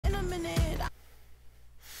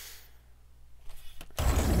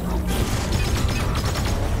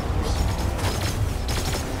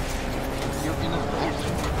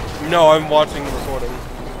No, I'm watching the recording.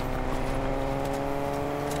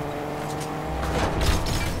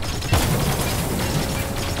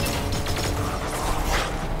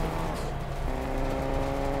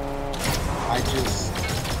 I just...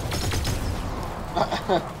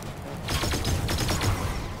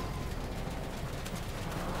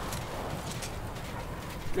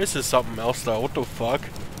 This is something else though, what the fuck?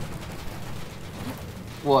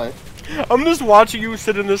 What? I'm just watching you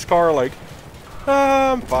sit in this car like,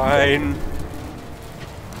 I'm fine.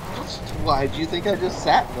 Why do you think I just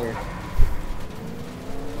sat there?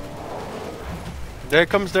 There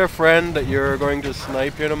comes their friend that you're going to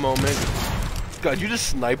snipe in a moment. God, you just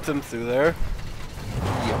sniped them through there?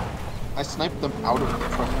 Yeah. I sniped them out of the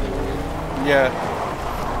truck they were in. Yeah.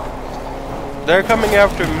 They're coming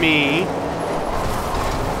after me.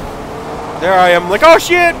 There I am, like, oh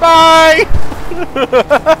shit, bye!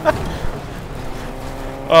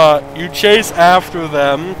 You chase after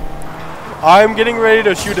them. I'm getting ready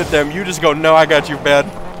to shoot at them. You just go, no, I got you, bed.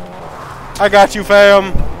 I got you,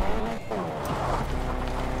 fam.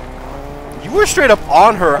 You were straight up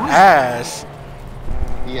on her ass.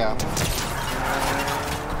 Yeah.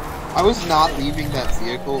 I was not leaving that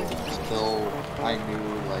vehicle until I knew,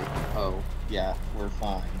 like, oh, yeah, we're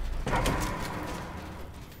fine.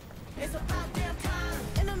 It's about damn time.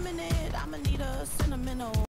 In a minute, I'ma need a sentimental.